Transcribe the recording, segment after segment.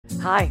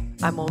Hi,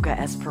 I'm Olga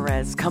S.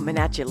 Pérez, coming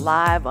at you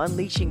live,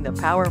 unleashing the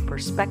power of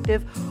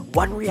perspective,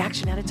 one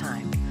reaction at a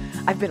time.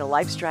 I've been a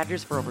life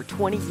strategist for over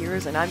 20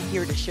 years, and I'm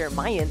here to share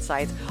my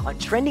insights on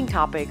trending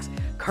topics,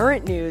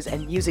 current news,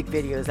 and music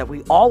videos that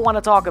we all want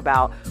to talk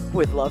about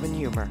with love and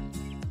humor.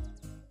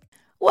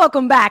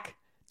 Welcome back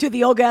to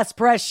the Olga S.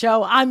 Pérez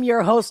Show. I'm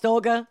your host,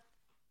 Olga.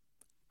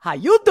 How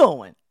you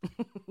doing?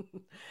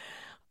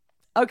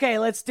 Okay,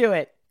 let's do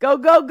it. Go,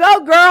 go,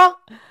 go, girl.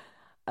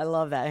 I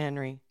love that,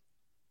 Henry.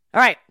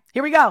 All right,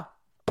 here we go.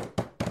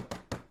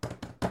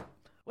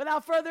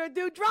 Without further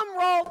ado, drum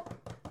roll.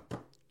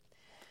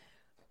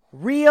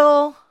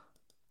 Real,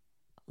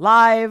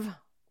 live,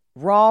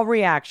 raw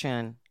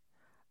reaction.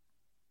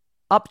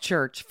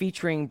 Upchurch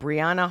featuring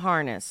Brianna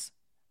Harness.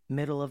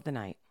 Middle of the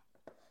night.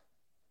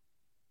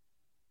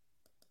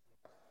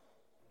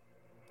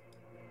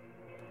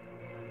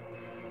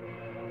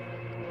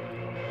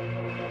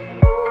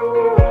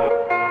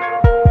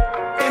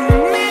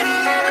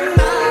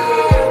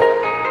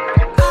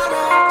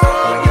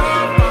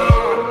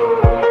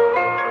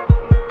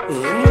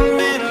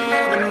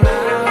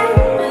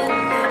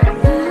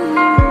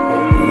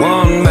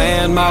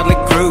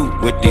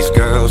 With these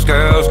girls,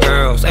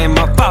 ain't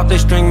my fault they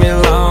string me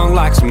along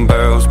like some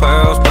pearls.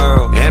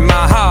 And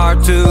my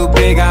heart too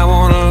big, I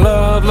wanna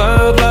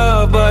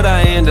love, but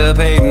I end up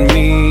hating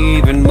me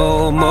even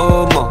more.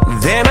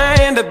 Then I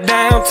end up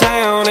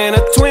downtown in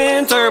a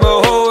twin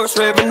turbo horse,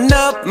 revving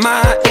up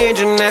my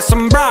engine at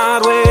some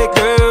Broadway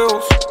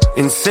girls.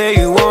 And say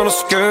you wanna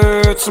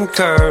skirt some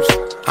curves,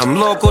 I'm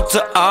local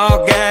to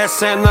all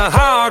gas and the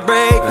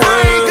heartbreak world.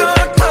 I ain't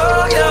gonna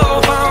call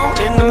your phone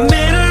in the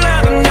middle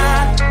of the night.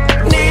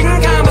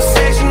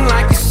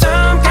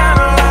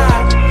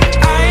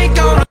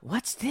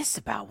 What's this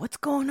about? What's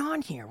going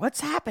on here?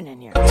 What's happening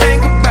here?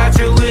 Think about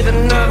you with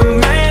another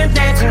man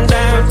dancing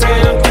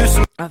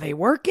downtown. Are they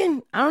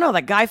working? I don't know.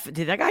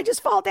 Did that guy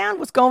just fall down?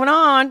 What's going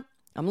on?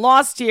 I'm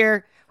lost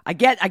here. I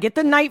get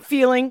the night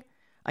feeling.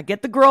 I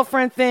get the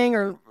girlfriend thing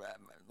or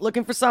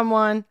looking for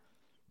someone.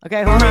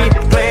 Okay, hold on.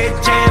 Play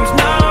jams,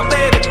 no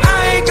baby.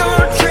 I ain't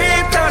gonna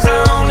trip 'cause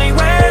I only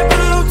wear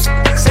boots.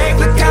 Save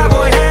the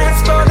cowboy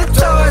hats for the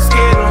toys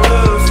getting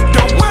loose.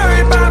 Don't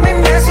worry about me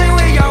messing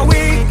with your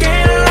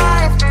weekend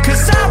life,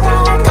 'cause I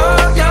won't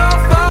call your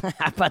phone.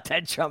 How about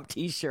that Trump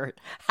t-shirt?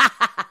 In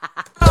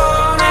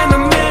the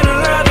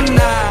middle of the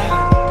night.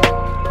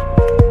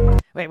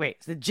 Wait.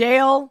 It's the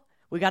jail.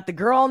 We got the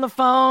girl on the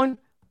phone.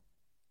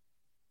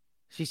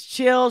 She's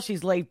chill.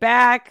 She's laid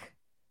back.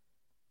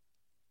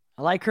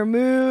 I like her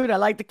mood. I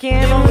like the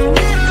candle.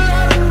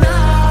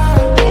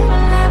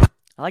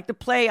 I like the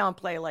play,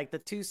 like the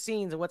two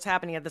scenes and what's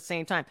happening at the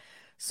same time.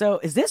 So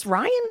is this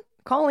Ryan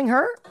calling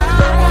her?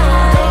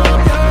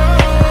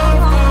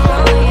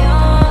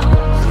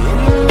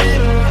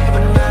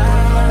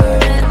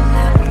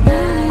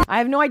 I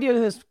have no idea who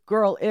this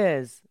girl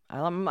is.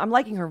 I'm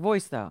liking her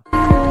voice though.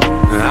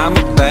 I'm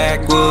a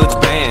backwoods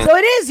band. So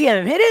it is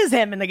him. It is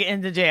him in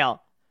the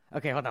jail.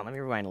 Okay, hold on. Let me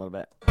rewind a little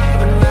bit.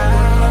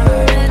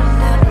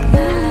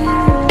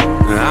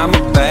 I'm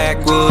a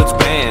backwoods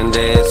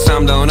bandit.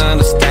 Some don't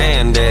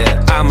understand it.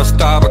 I'm a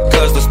star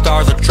because the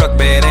stars are truck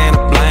bed and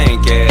a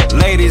blanket.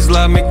 Ladies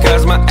love me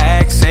because my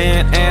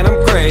accent and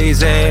I'm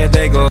crazy.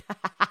 They go.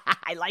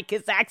 I like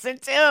his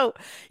accent too.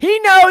 He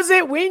knows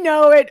it. We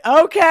know it.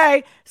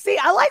 Okay. See,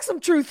 I like some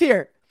truth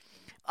here.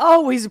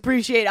 Always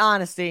appreciate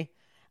honesty.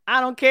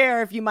 I don't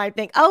care if you might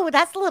think, oh,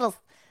 that's a little,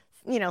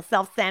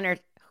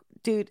 self-centered.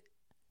 Dude,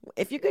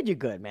 if you're good, you're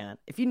good, man.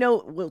 If you know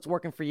what's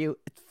working for you,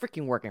 it's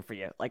freaking working for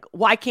you. Like,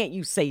 why can't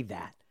you say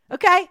that?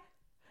 Okay?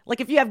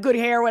 Like, if you have good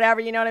hair or whatever,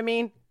 you know what I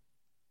mean?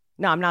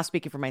 No, I'm not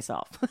speaking for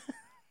myself.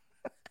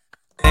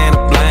 And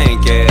a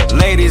blanket.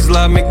 Ladies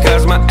love me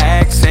cause my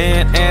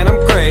accent and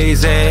I'm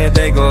crazy.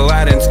 They go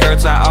out in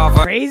skirts I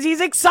offer.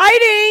 Crazy's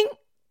exciting.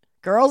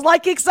 Girls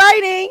like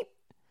exciting.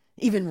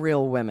 Even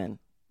real women.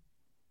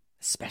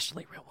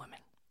 Especially real women.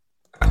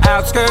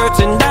 Outskirts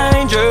in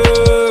danger.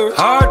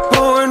 Heart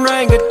pouring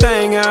rain, good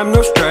thing I'm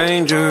no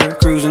stranger.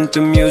 Cruising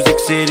through Music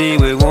City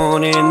with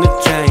one in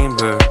the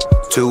chamber.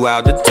 Too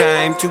out of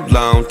time, too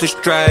long to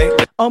stray.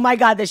 Oh my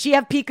God, does she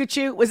have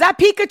Pikachu? Was that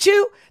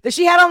Pikachu that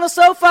she had on the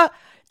sofa?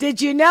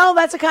 Did you know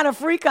that's the kind of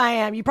freak I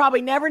am? You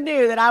probably never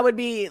knew that I would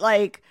be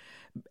like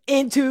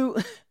into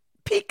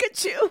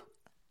Pikachu.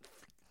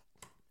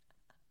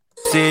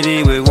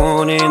 City with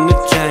one in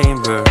the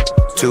chamber.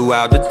 Too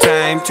out of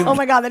time to. Oh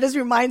my God, that just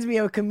reminds me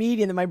of a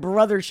comedian that my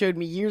brother showed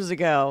me years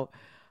ago.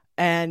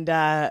 And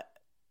I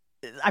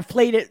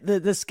played it,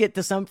 the skit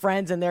to some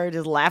friends and they're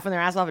just laughing their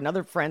ass off. And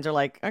other friends are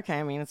like, okay,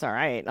 I mean, it's all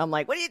right. And I'm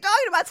like, what are you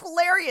talking about? It's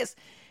hilarious.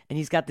 And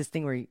he's got this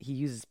thing where he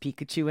uses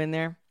Pikachu in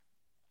there.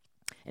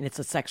 And it's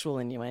a sexual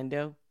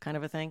innuendo kind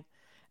of a thing.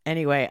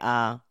 Anyway,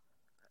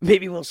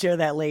 maybe we'll share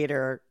that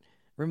later.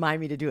 Remind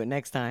me to do it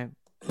next time.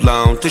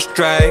 Long to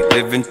stray,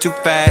 living too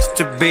fast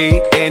to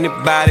be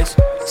anybody's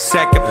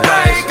second place.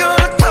 I ain't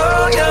gonna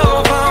call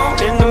your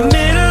phone in the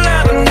middle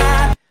of the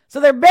night. So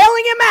they're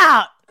bailing him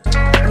out.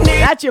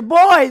 That's your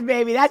boys,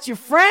 baby. That's your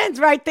friends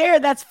right there.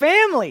 That's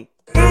family.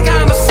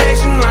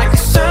 Conversation like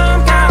some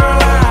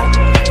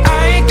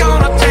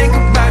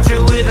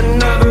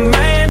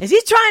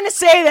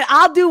say that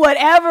I'll do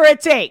whatever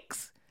it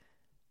takes.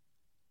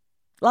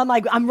 I'm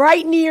like, I'm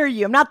right near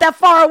you. I'm not that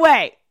far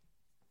away.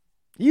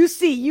 You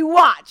see, you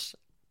watch.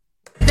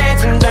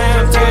 Dancing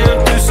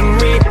downtown to some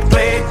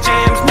replay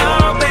jams.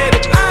 No, baby,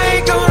 I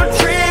ain't gonna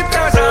trip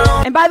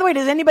 'cause And by the way,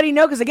 does anybody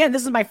know? Because again,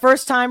 this is my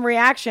first time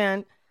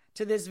reaction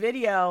to this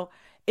video.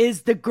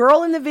 Is the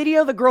girl in the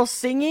video the girl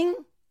singing?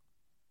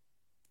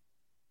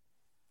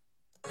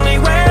 only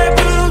wear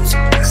boots.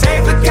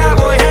 Save the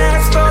cowboy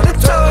hats for the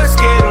toys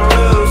getting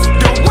loose.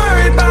 Don't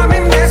worry about me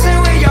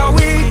messing with your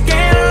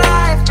weekend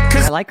life.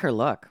 I like her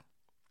look.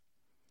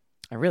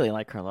 I really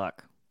like her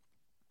look.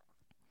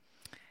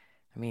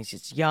 I mean,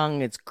 she's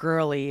young, it's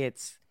girly,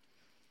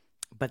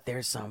 but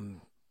there's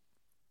some,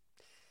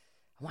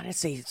 I want to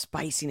say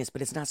spiciness,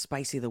 but it's not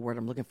spicy, the word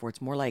I'm looking for.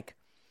 It's more like,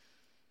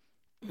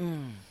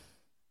 one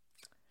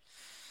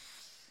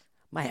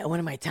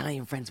of my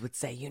Italian friends would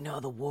say,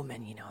 the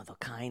woman, the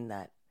kind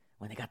that,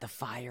 when they got the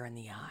fire in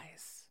the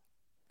eyes.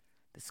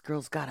 This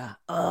girl's got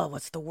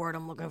what's the word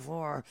I'm looking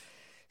for?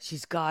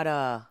 She's got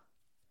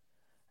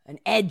an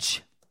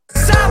edge.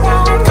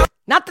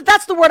 Not that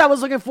that's the word I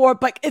was looking for,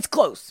 but it's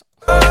close.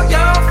 Don't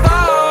try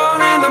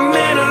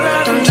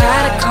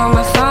to call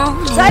my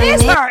phone. That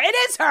is her. It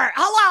is her.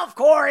 Hello, of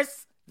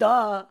course.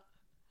 Duh.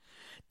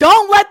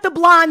 Don't let the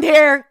blonde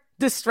hair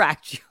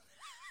distract you.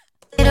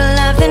 Middle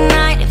of the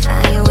night, if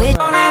I ain't with you.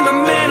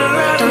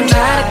 Don't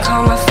try to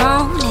call my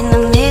phone in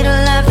the middle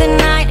of the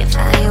night. If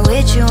I ain't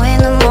with you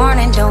in the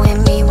morning, don't hit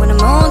me when the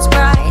moon's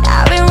bright.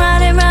 I've been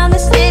riding around the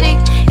city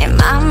in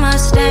my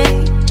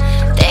Mustang,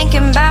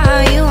 thinking about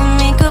how you and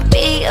me could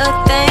be a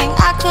thing.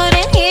 I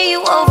couldn't hear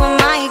you over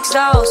my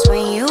exhaust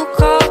when you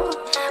called.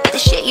 The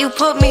shit you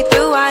put me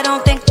through, I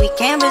don't think we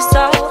can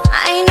resolve.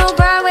 I ain't no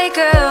Broadway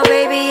girl,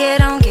 baby, yeah,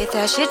 don't get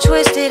that shit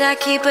twisted. I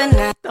keep a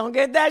knife. Don't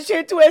get that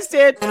shit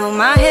twisted. On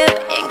my hip,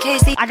 in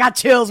case I got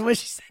chills when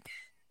she said that.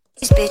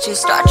 these bitches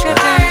start tripping.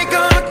 I ain't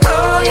gonna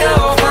call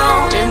your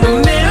phone in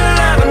the middle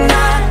of the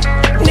night,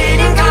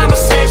 needing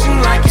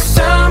conversation like you're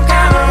some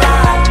kind of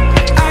lie.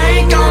 I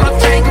ain't gonna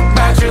think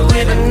about you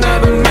with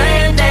another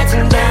man,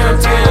 dancing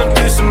downtown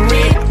to some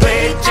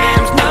replay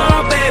jams.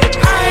 No, baby,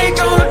 I ain't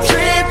gonna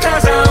trip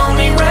 'cause I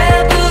only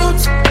wear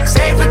boots.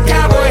 Save the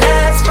cowboy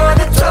hats for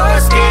the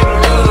toys getting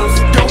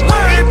loose. Don't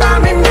worry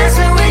about me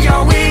messing with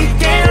your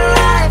weekend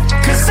life,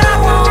 'cause I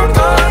won't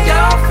call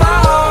your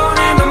phone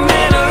in the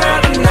middle of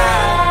the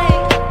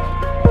night.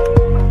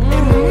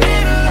 In the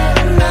middle of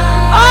the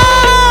night.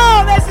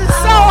 Oh, this is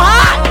so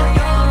hot.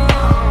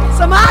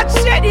 Some hot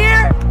shit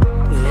here.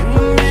 In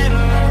the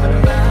middle of the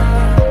night.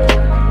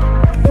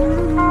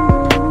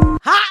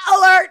 Hot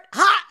alert.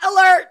 Hot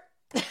alert.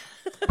 In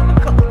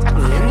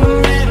the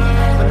middle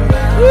of the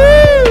night.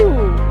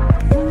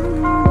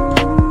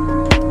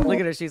 Woo. Look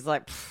at her. She's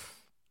like,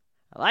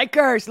 I like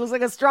her. She looks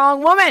like a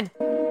strong woman.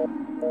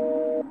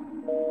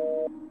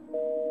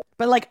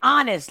 But like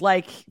honest,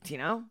 like,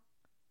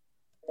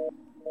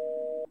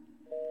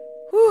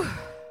 Whew.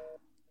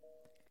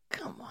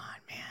 Come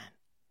on, man.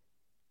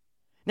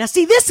 Now,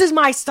 see, this is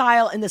my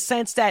style in the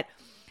sense that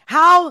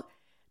how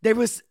there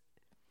was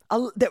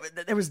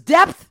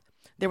depth,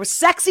 there was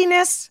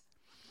sexiness,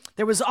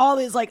 there was all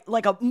this like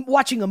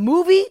watching a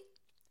movie,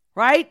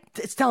 right?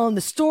 It's telling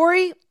the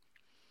story.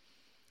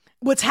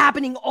 What's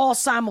happening all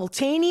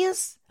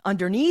simultaneous,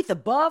 underneath,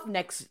 above,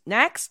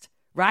 next,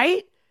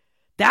 right?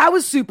 That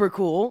was super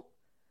cool.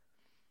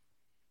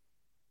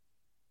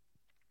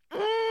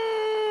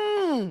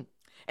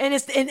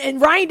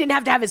 And Ryan didn't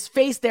have to have his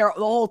face there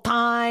the whole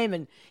time,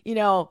 and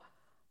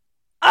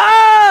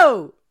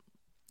oh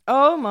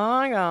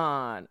my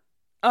God.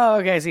 Oh,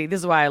 okay. See, this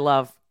is why I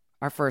love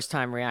our first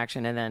time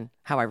reaction, and then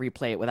how I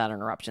replay it without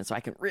interruption, so I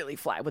can really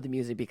fly with the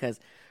music, because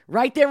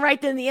right there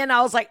in the end,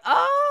 I was like,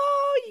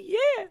 oh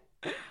yeah.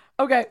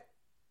 Okay.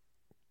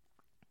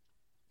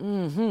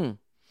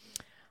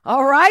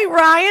 All right,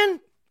 Ryan,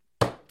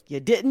 you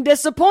didn't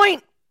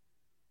disappoint,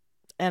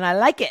 and I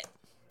like it.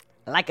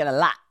 I like it a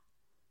lot.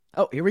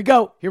 Oh, here we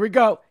go. You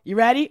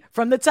ready?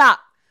 From the top.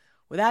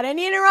 Without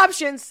any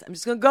interruptions, I'm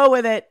just going to go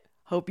with it.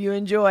 Hope you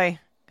enjoy,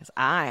 because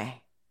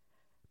I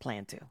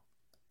plan to.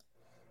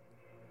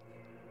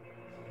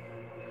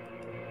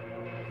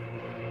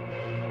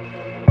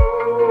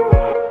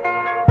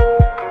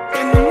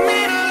 In the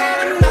middle of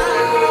the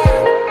night,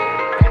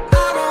 I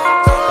won't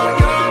call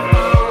your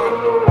phone.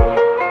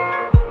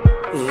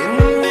 In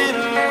the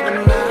middle of the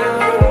night.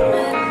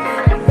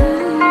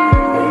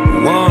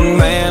 One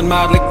man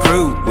motley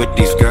crew with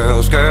these girls.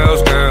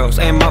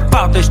 Ain't my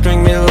fault they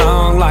string me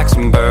along like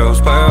some pearls.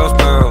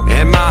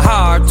 And my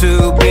heart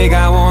too big,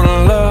 I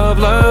wanna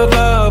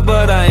love,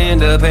 but I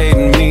end up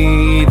hating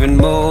me even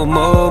more.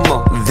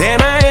 Then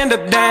I end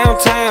up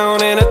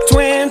downtown in a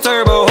twin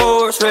turbo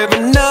horse,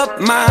 revving up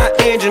my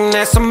engine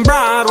at some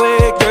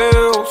Broadway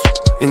girls,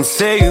 and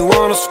say you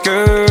wanna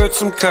skirt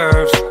some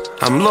curves.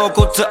 I'm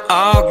local to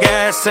all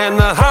gas and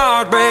the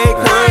heartbreak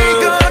world. I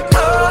ain't gonna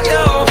call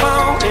your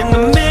phone in the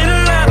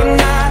middle of the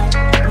night,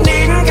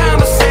 needing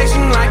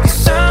conversation like you're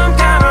some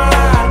kind of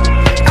lie.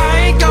 I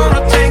ain't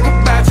gonna think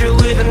about you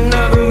with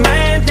another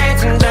man,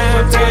 dancing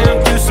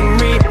downtown to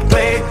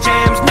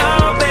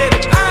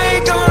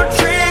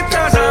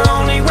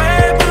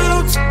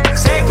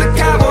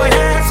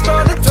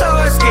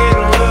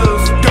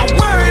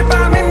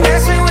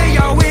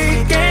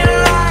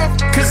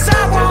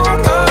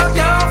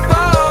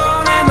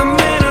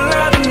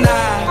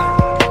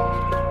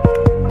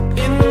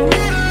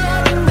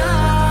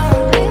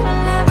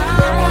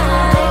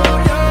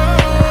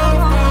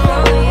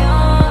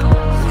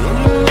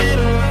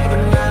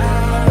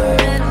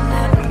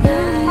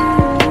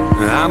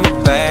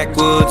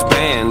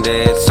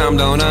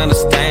don't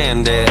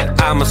understand it.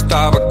 I'm a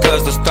star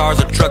because the stars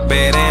are truck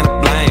bed and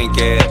a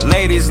blanket.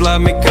 Ladies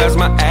love me cause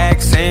my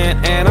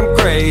accent and I'm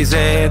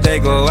crazy. They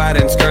go out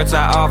in skirts,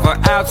 I offer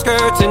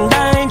outskirts and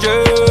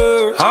danger.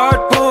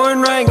 Hard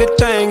pouring rain, good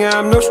thing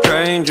I'm no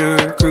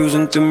stranger.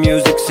 Cruising through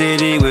Music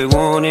City with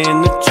one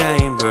in the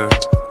chamber.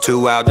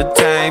 Too out to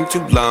tame,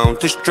 too long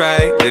to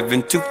stray.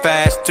 Living too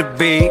fast to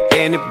be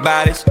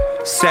anybody's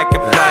second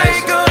place. I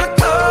ain't gonna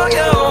call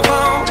your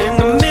phone in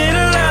the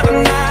middle of the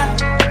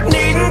night,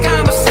 needing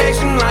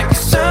conversation like it's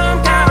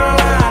some kind of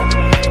lie.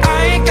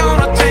 I ain't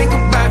gonna think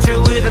about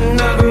you with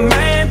another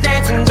man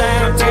dancing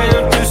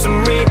downtown to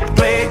some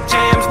replay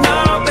jams.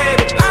 No,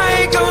 baby,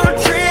 I ain't gonna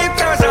trip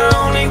cause I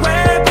only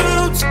wear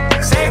boots.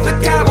 Save the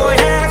cowboy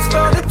hats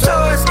for the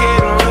toys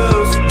getting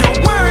loose.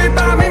 Don't worry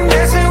about me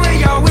messing with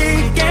your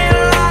weekend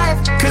life,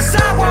 cause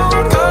I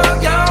won't call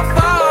your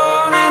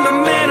phone in the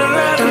middle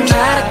of the night. Don't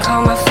try to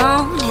call my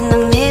phone in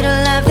the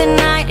middle of the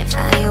night. If I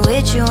ain't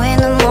with you in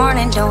the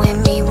morning, don't hit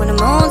me when the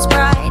moon's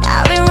bright.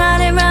 I've been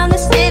riding around the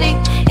city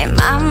in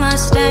my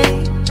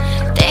Mustang,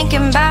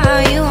 thinking about how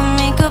you and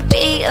me could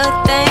be a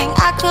thing.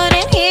 I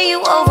couldn't hear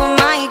you over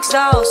my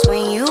exhaust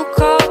when you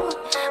called.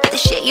 The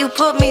shit you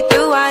put me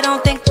through, I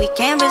don't think we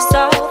can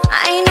resolve.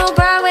 I ain't no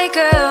Broadway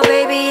girl,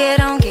 baby, yeah,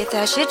 don't get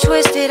that shit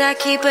twisted. I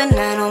keep a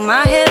 9 on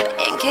my hip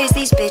in case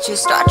these bitches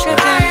start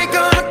tripping. I ain't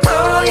gonna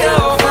call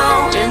your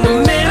phone in the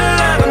middle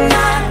of the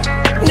night,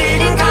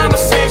 needing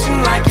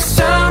conversation like it's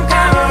some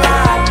kind of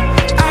lie.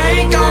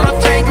 I ain't gonna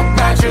think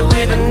about you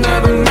with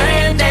another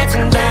man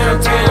dancing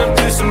downtown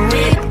to some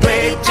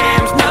replay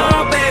jams.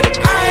 No, baby,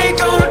 I ain't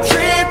gonna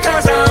trip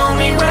cause I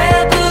only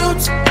wear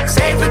boots.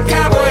 Save the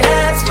cowboy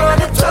hats for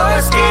the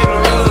toys getting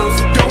loose.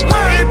 Don't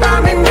worry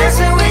about me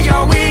messing with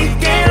your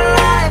weekend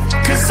life,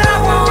 cause I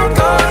won't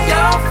call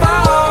your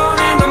phone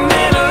in the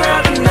middle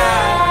of the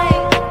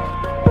night.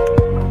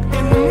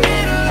 In the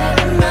middle of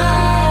the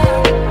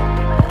night,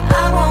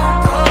 I won't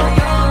call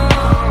your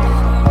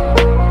phone.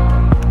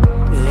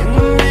 In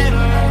the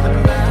middle of the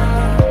night.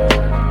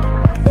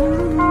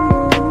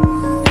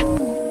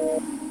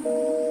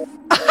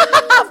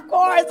 Of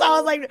course, I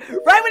was like,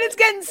 right when it's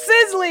getting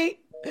sizzly,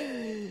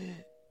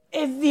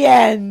 it's the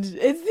end.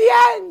 It's the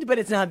end, but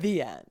it's not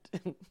the end.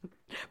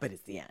 But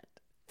it's the end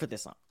for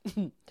this song.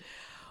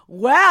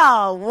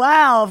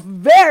 Wow,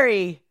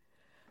 very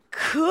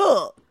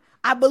cool.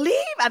 I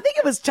think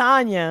it was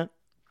Tanya.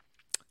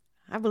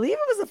 I believe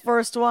it was the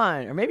first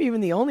one, or maybe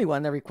even the only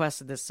one that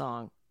requested this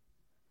song.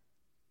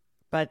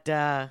 But you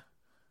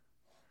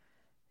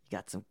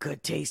got some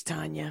good taste,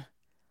 Tanya.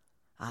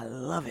 I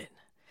love it.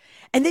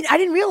 And then I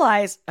didn't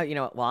realize, you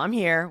know what, while I'm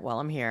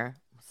here,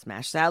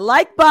 smash that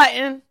like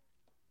button.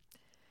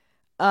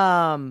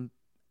 And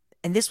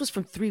this was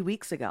from 3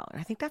 weeks ago. And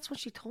I think that's when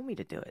she told me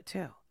to do it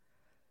too.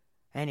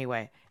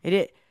 Anyway,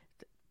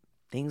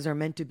 things are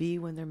meant to be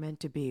when they're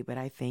meant to be. But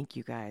I thank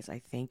you guys.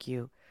 I thank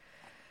you.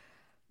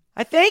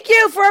 I thank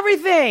you for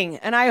everything.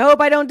 And I hope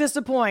I don't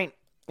disappoint.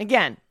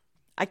 Again,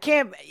 I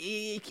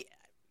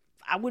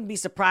wouldn't be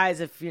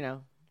surprised if, I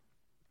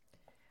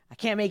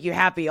can't make you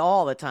happy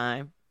all the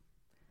time.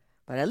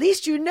 But at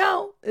least you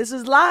know this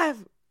is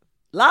live.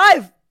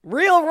 Live.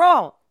 Real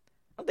raw. I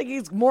don't think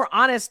it's more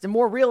honest and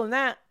more real than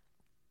that.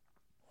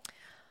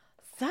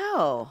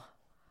 So,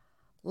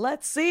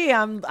 let's see.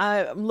 I'm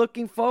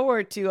looking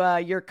forward to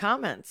your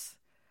comments.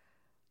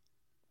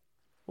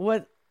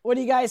 What do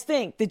you guys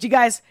think? Did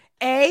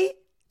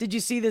you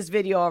see this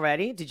video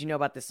already? Did you know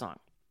about this song?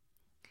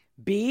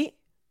 B,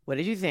 what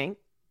did you think?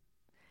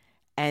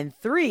 And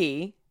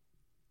 3,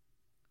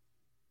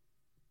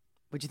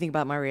 what'd you think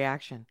about my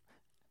reaction?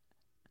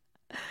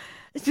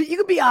 You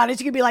could be honest.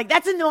 You could be like,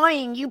 that's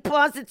annoying. You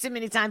paused it too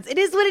many times. It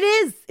is what it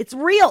is. It's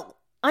real.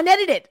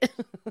 Unedited.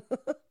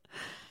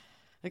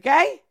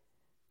 Okay?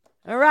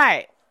 All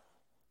right.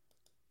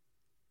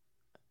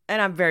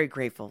 And I'm very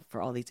grateful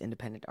for all these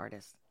independent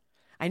artists.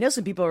 I know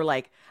some people are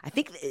like, I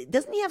think,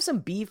 doesn't he have some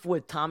beef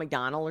with Tom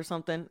McDonald or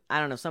something? I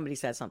don't know. Somebody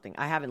said something.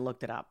 I haven't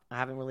looked it up. I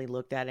haven't really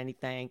looked at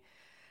anything.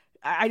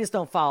 I just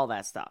don't follow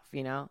that stuff,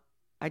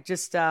 I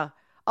just, all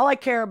I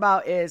care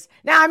about is,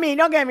 now,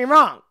 don't get me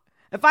wrong.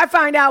 If I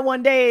find out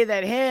one day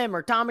that him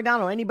or Tom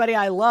McDonald or anybody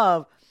I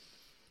love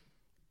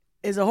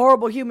is a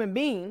horrible human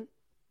being,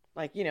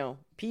 like,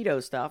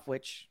 pedo stuff,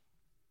 which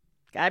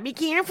gotta be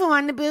careful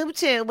on the boob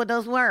tube with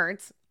those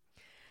words.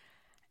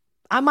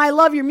 I might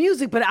love your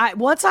music, but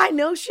once I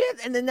know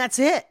shit, and then that's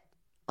it.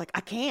 Like,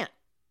 I can't.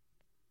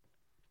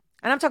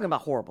 And I'm talking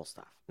about horrible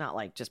stuff, not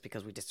like just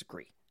because we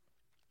disagree.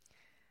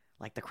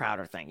 Like the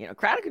Crowder thing.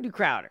 Crowder could do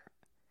Crowder.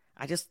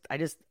 I just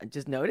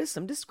noticed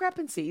some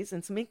discrepancies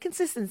and some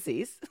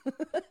inconsistencies.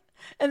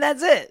 And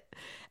that's it.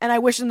 And I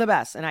wish him the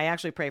best. And I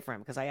actually pray for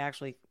him because I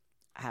actually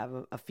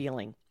have a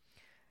feeling.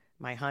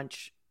 My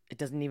hunch, it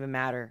doesn't even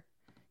matter,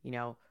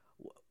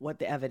 what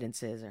the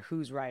evidence is or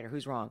who's right or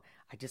who's wrong.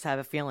 I just have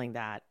a feeling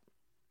that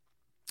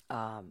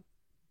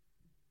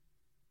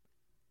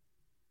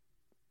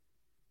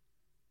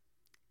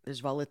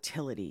there's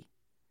volatility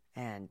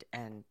and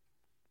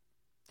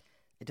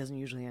it doesn't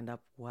usually end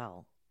up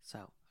well. So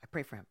I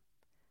pray for him.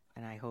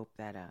 And I hope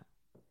that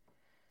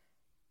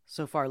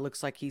so far, it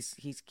looks like he's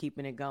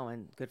keeping it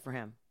going. Good for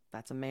him.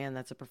 That's a man.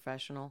 That's a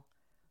professional.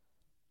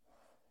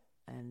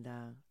 And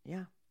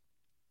yeah,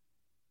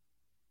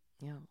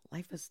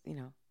 life is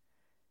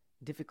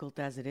difficult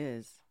as it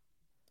is,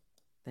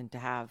 than to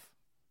have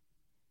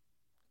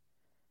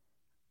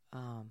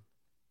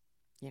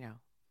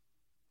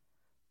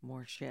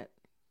more shit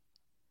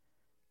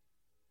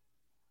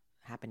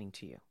happening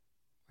to you,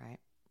 right?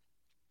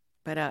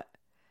 But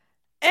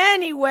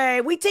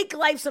anyway, we take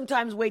life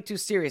sometimes way too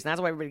serious, and that's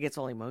why everybody gets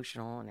all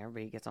emotional and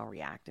everybody gets all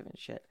reactive and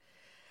shit.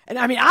 And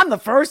I mean, I'm the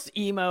first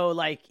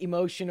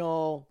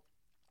emotional,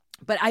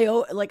 but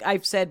like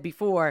I've said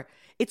before,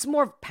 it's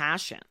more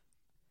passion.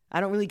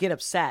 I don't really get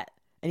upset.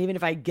 And even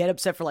if I get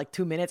upset for like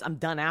 2 minutes, I'm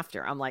done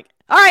after. I'm like,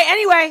 all right,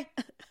 anyway.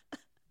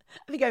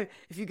 I think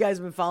if you guys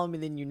have been following me,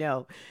 then you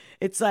know.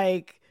 It's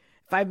like,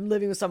 if I'm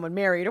living with someone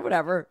married or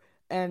whatever,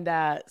 and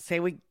say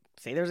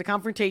there's a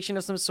confrontation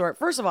of some sort.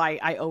 First of all,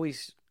 I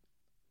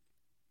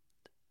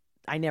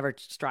never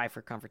strive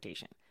for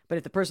confrontation. But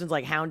if the person's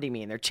like hounding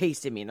me and they're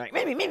chasing me and they're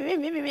like, me,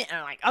 and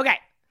I'm like, okay.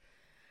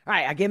 All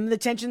right, I give them the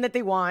attention that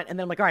they want. And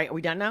then I'm like, all right, are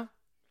we done now?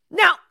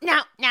 No.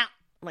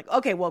 I'm like,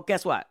 okay, well,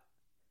 guess what?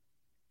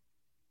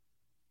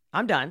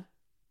 I'm done.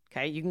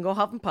 Okay, you can go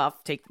huff and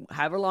puff. Take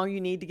however long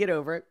you need to get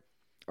over it.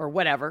 Or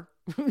whatever.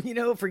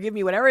 Forgive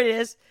me, whatever it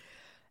is.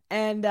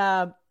 And,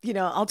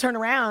 I'll turn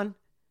around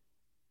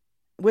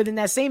within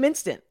that same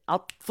instant.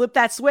 I'll flip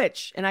that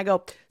switch. And I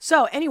go,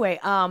 so anyway,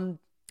 I'm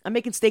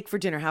making steak for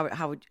dinner.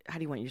 How do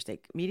you want your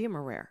steak? Medium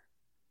or rare?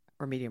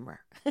 Or medium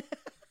rare?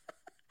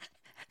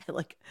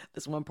 Like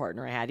this one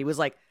partner I had, he was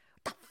like,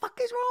 what the fuck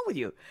is wrong with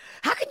you?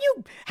 How can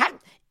you have...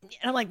 And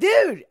I'm like,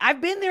 dude,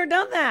 I've been there,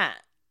 done that.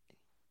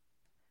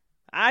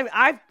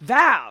 I've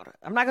vowed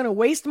I'm not going to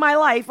waste my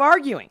life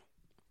arguing.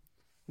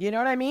 You know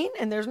what I mean?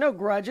 And there's no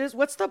grudges.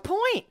 What's the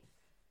point?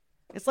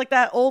 It's like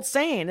that old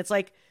saying. It's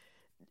like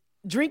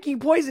drinking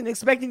poison,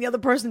 expecting the other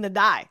person to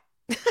die.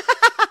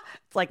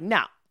 It's like,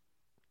 no,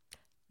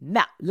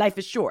 life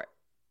is short.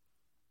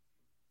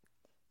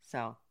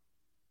 So,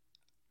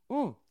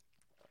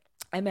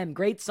 MM,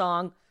 great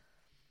song.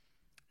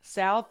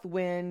 South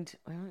Wind.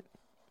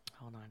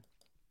 Hold on.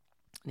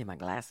 I need my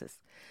glasses.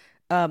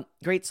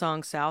 Great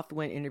song. South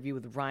Wind interview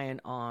with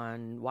Ryan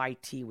on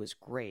YT was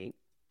great.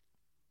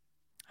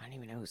 I don't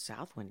even know who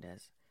Southwind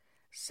is.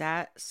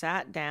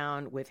 Sat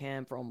down with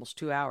him for almost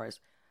 2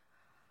 hours.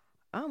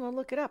 I'm going to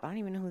look it up. I don't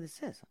even know who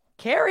this is.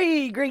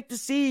 Carrie, great to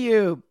see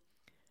you.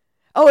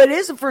 Oh, it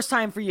is the first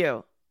time for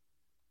you.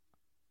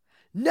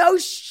 No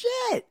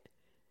shit.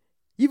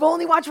 You've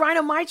only watched Ryan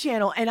on my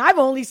channel, and I've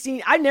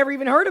never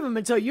even heard of him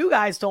until you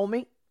guys told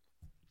me.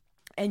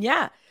 And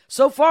yeah,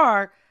 so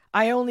far,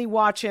 I only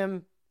watch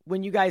him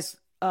when you guys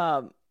do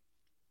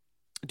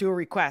a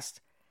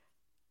request.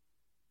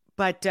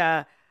 But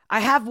I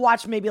have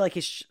watched maybe like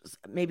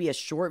maybe a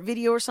short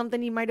video or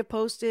something he might have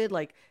posted.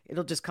 Like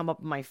it'll just come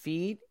up in my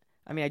feed.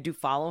 I mean, I do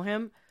follow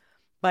him,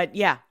 but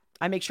yeah,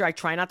 I make sure I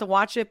try not to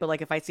watch it. But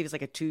like if I see it's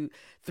like a 2-3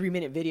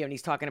 minute video and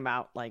he's talking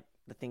about like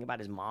the thing about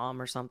his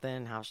mom or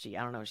something, how I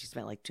don't know, she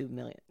spent like $2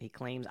 million. He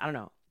claims, I don't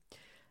know,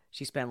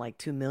 she spent like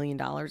 $2 million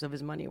of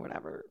his money or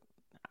whatever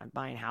on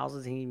buying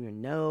houses he didn't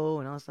even know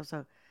and all that stuff.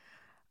 So,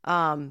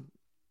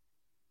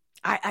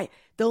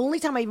 the only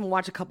time I even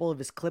watch a couple of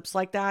his clips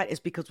like that is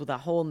because with the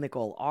whole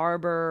Nicole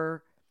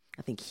Arbor,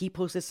 I think he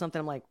posted something.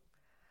 I'm like,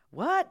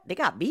 what? They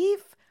got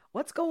beef?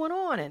 What's going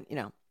on? And,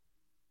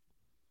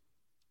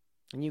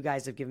 and you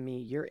guys have given me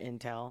your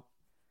intel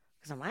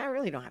because I'm like, I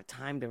really don't have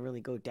time to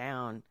really go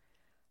down.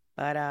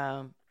 But,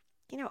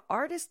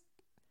 artists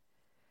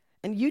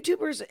and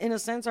YouTubers in a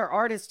sense are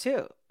artists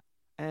too.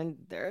 And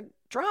they're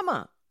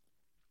drama.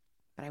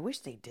 But I wish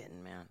they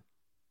didn't, man.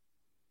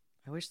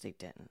 I wish they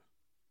didn't.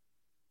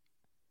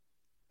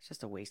 It's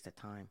just a waste of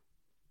time.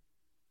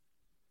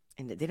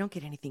 And they don't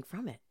get anything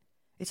from it.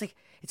 It's like,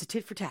 it's a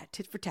tit for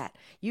tat.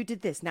 You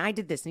did this, now I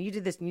did this, and you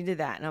did this, and you did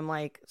that. And I'm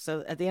like,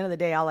 so at the end of the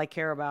day, all I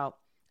care about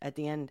at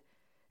the end,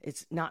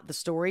 it's not the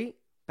story,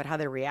 but how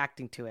they're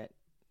reacting to it.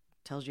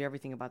 Tells you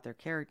everything about their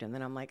character. And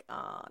then I'm like,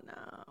 oh,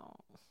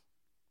 no.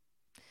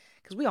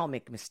 Because we all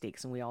make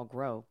mistakes and we all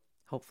grow,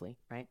 hopefully,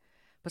 right?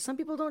 But some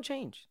people don't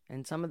change.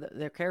 And some of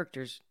their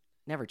characters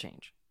never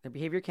change. Their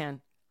behavior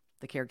can,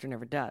 the character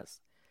never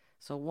does.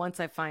 So once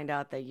I find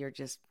out that your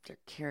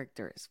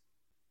character is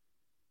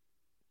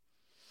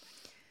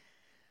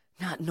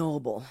not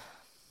knowable,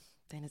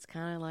 then it's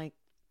kind of like,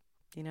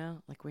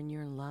 like when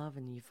you're in love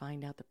and you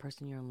find out the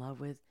person you're in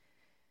love with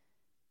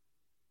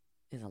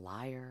is a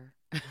liar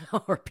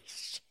or a piece of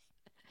shit.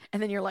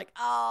 And then you're like,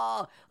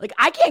 oh, like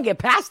I can't get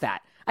past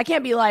that. I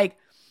can't be like,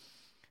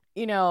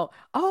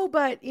 oh,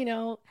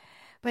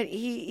 but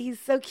he's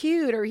so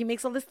cute, or he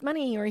makes all this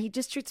money, or he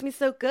just treats me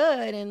so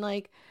good. And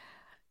like,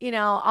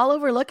 I'll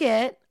overlook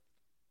it.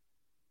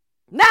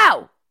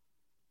 No!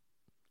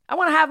 I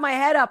want to have my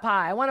head up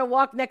high. I want to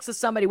walk next to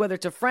somebody, whether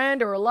it's a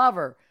friend or a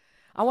lover.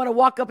 I want to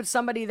walk up to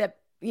somebody that,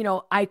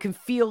 I can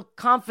feel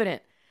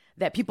confident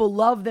that people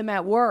love them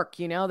at work,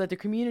 that the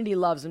community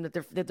loves them, that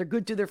they're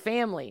good to their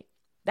family.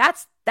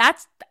 That's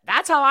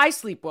how I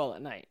sleep well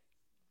at night.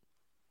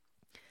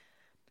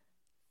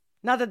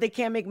 Not that they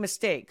can't make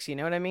mistakes, you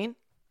know what I mean?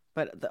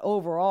 But the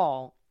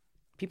overall,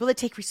 people that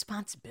take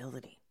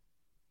responsibility,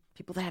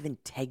 people that have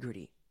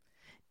integrity,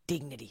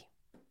 dignity,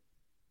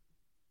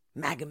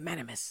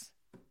 magnanimous.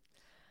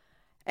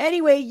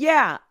 Anyway,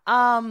 yeah,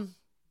 I'm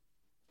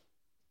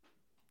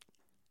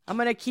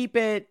going to keep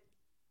it.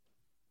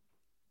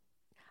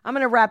 I'm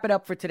going to wrap it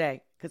up for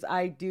today because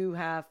I do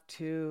have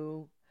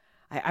to.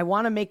 I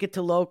want to make it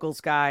to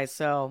locals, guys.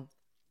 So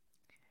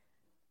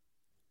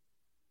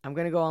I'm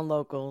going to go on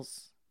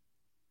locals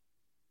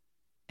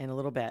in a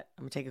little bit.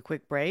 I'm going to take a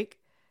quick break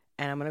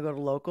and I'm going to go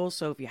to locals.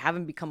 So if you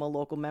haven't become a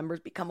local member,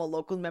 become a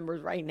local member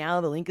right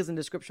now. The link is in the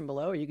description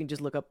below, or you can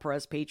just look up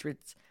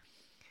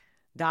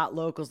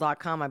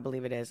PérezPatriots.locals.com, I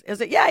believe it is. Is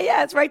it?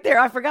 Yeah, it's right there.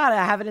 I forgot.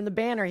 I have it in the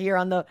banner here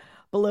on the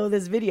below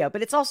this video,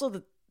 but it's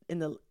also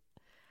the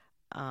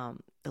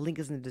link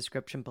is in the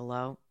description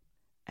below,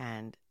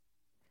 and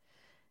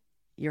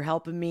you're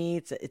helping me.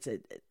 It's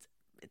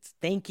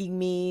thanking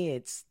me.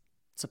 It's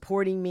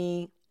supporting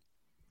me.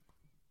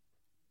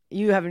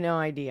 You have no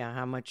idea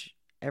how much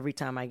every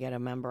time I get a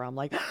member, I'm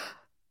like,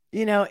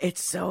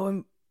 it's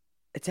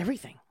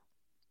everything.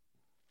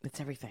 It's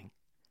everything.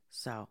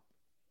 So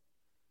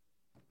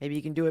maybe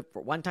you can do it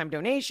for one-time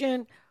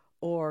donation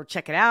or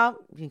check it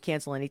out. You can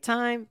cancel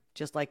anytime,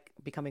 just like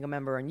becoming a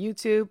member on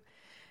YouTube.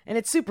 And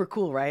it's super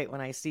cool, right?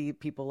 When I see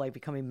people like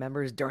becoming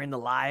members during the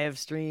live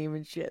stream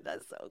and shit.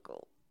 That's so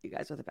cool. You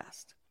guys are the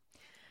best.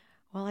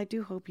 Well, I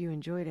do hope you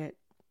enjoyed it.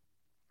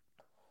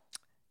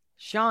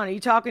 Sean, are you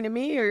talking to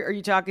me or are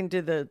you talking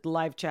to the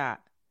live chat?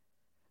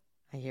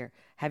 I hear.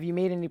 Have you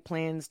made any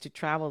plans to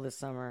travel this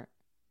summer?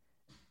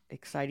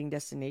 Exciting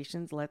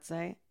destinations, let's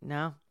say?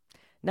 No,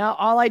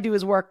 all I do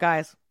is work,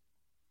 guys.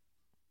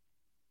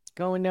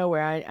 Going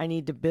nowhere. I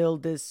need to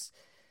build this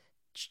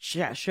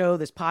show,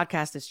 this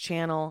podcast, this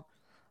channel,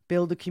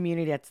 build a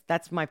community.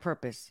 That's my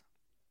purpose.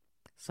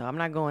 So I'm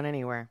not going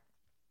anywhere.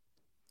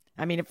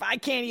 I mean, if I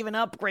can't even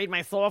upgrade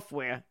my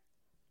software,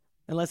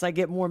 unless I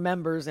get more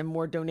members and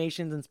more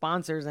donations and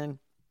sponsors, and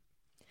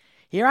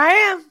here I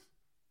am.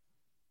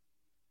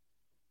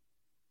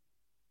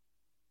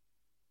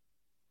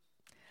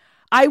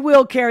 I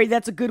will, Carrie.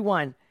 That's a good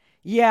one.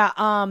 Yeah,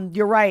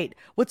 you're right.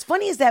 What's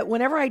funny is that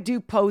whenever I do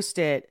post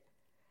it,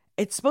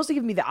 it's supposed to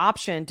give me the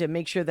option to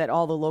make sure that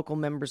all the local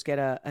members get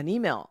an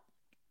email.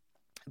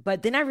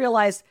 But then I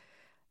realized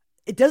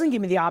it doesn't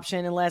give me the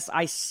option unless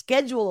I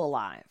schedule a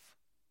live.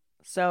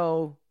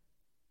 So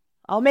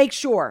I'll make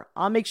sure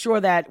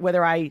that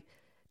whether I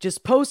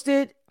just post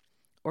it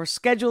or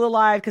schedule a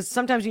live, because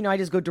sometimes, I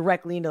just go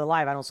directly into the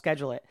live. I don't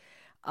schedule it.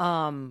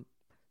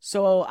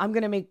 So I'm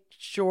going to make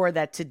sure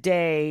that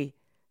today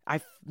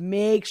I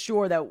make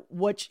sure that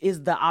which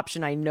is the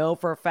option I know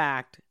for a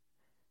fact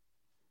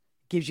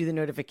gives you the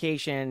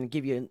notification,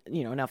 give you,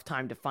 enough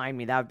time to find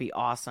me. That would be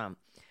awesome.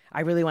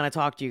 I really want to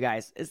talk to you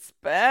guys,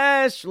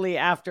 especially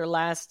after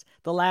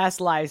the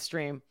last live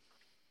stream.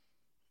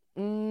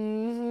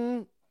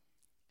 So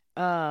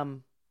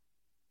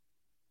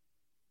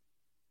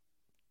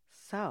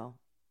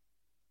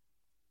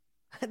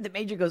the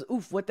major goes,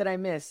 oof, what did I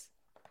miss?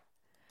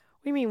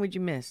 What do you mean, what'd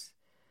you miss?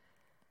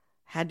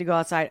 Had to go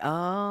outside.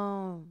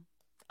 Oh,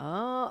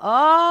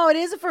 it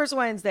is the first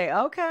Wednesday.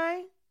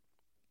 Okay.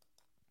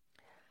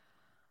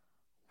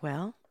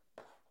 Well,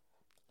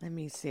 let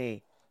me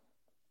see.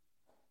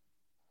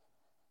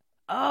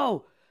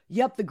 Oh,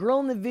 yep. The girl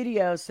in the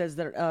video, says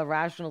that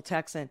Rational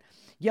Texan.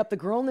 Yep, the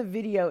girl in the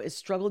video is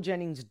Struggle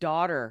Jennings'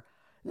 daughter.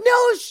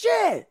 No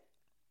shit.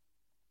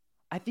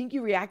 I think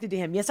you reacted to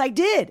him. Yes, I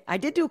did. I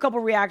did do a couple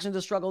reactions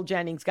to Struggle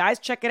Jennings. Guys,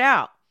 check it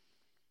out.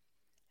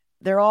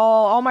 They're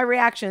all my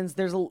reactions.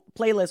 There's a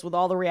playlist with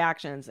all the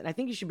reactions, and I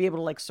think you should be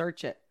able to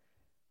search it.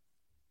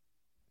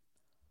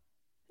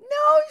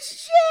 No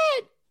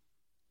shit.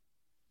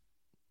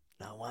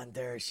 No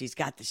wonder she's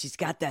got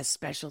that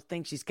special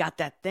thing. She's got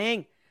that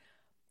thing.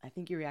 I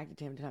think you reacted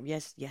to him to time.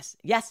 Yes.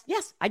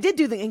 I did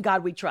do the In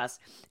God We Trust,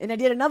 and I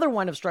did another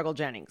one of Struggle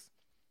Jennings.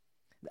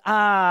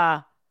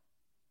 God,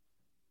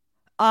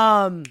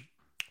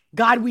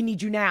 We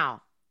Need You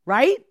Now,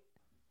 right?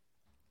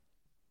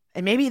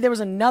 And maybe there was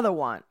another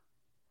one.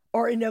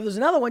 Or there was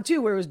another one,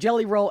 too, where it was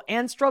Jelly Roll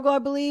and Struggle, I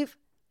believe.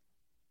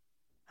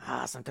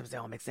 Sometimes they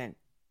all mix in.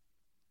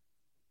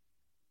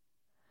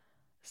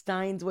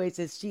 Stein's Way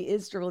says she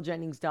is Struggle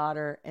Jennings'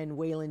 daughter and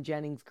Waylon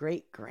Jennings'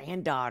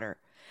 great-granddaughter.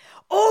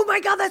 Oh, my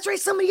God, that's right.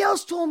 Somebody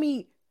else told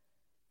me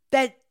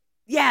that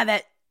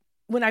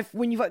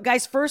when you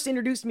guys first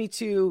introduced me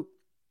to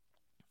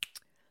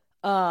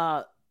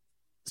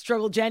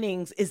Struggle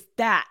Jennings is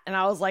that. And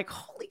I was like,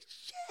 holy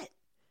shit.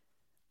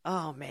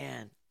 Oh,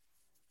 man.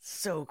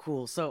 So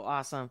cool. So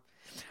awesome.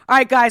 All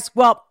right, guys.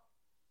 Well,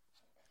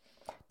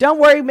 don't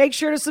worry. Make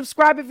sure to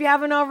subscribe if you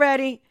haven't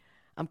already.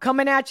 I'm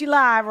coming at you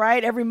live,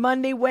 right? Every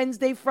Monday,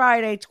 Wednesday,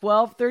 Friday,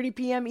 12:30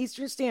 p.m.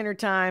 Eastern Standard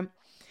Time.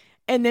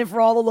 And then for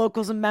all the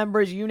locals and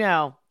members,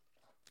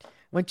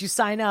 once you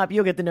sign up,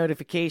 you'll get the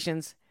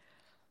notifications.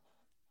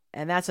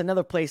 And that's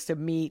another place to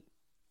meet.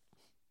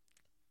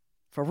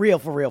 For real.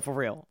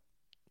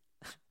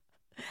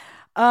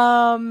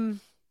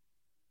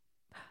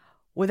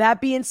 With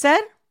that being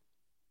said,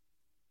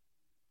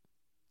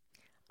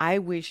 I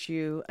wish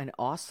you an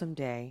awesome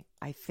day.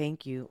 I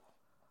thank you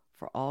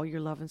for all your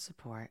love and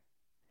support.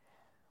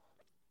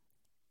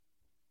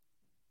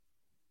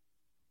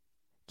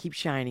 Keep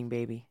shining,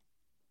 baby.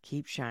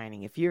 Keep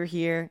shining. If you're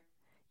here,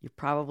 you're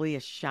probably a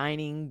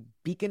shining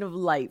beacon of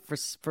light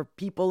for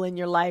people in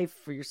your life,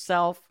 for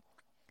yourself,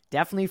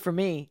 definitely for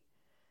me.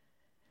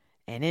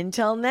 And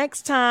until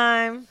next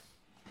time,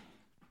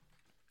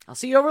 I'll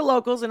see you over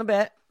Locals in a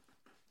bit.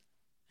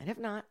 And if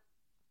not,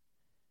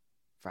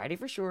 Friday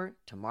for sure.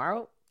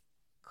 Tomorrow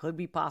could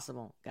be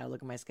possible. Got to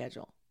look at my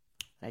schedule.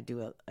 I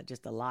do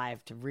just a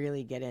live to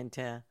really get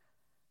into,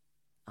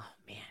 oh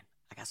man,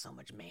 I got so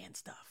much man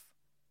stuff.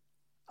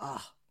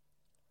 Oh,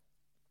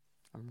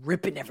 I'm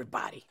ripping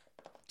everybody.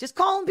 Just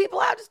calling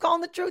people out, just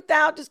calling the truth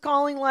out, just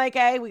calling like,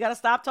 hey, we got to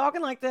stop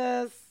talking like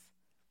this.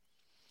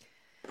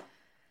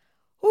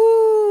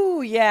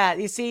 Ooh, yeah,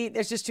 you see,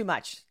 there's just too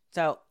much.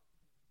 So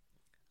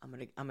I'm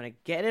going to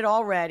get it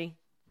all ready.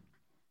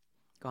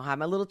 Go have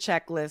my little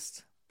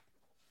checklist.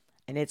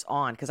 And it's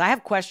on. Because I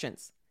have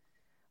questions.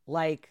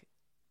 Like,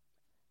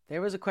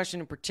 there was a question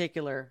in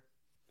particular.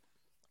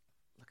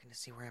 Looking to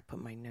see where I put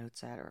my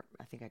notes at. Or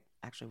I think I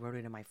actually wrote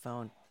it in my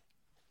phone.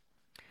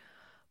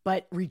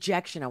 But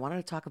rejection. I wanted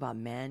to talk about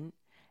men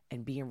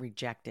and being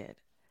rejected.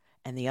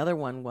 And the other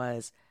one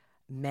was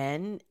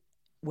men,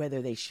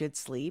 whether they should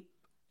sleep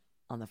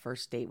on the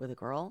first date with a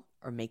girl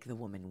or make the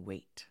woman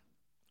wait.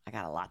 I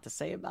got a lot to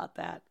say about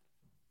that.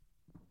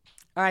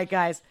 All right,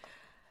 guys.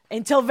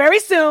 Until very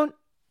soon.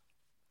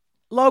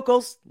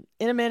 Locals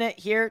in a minute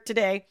here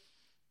today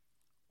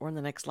or in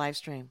the next live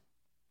stream.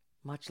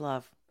 Much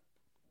love.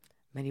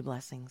 Many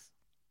blessings.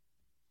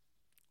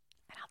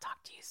 And I'll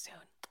talk to you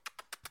soon.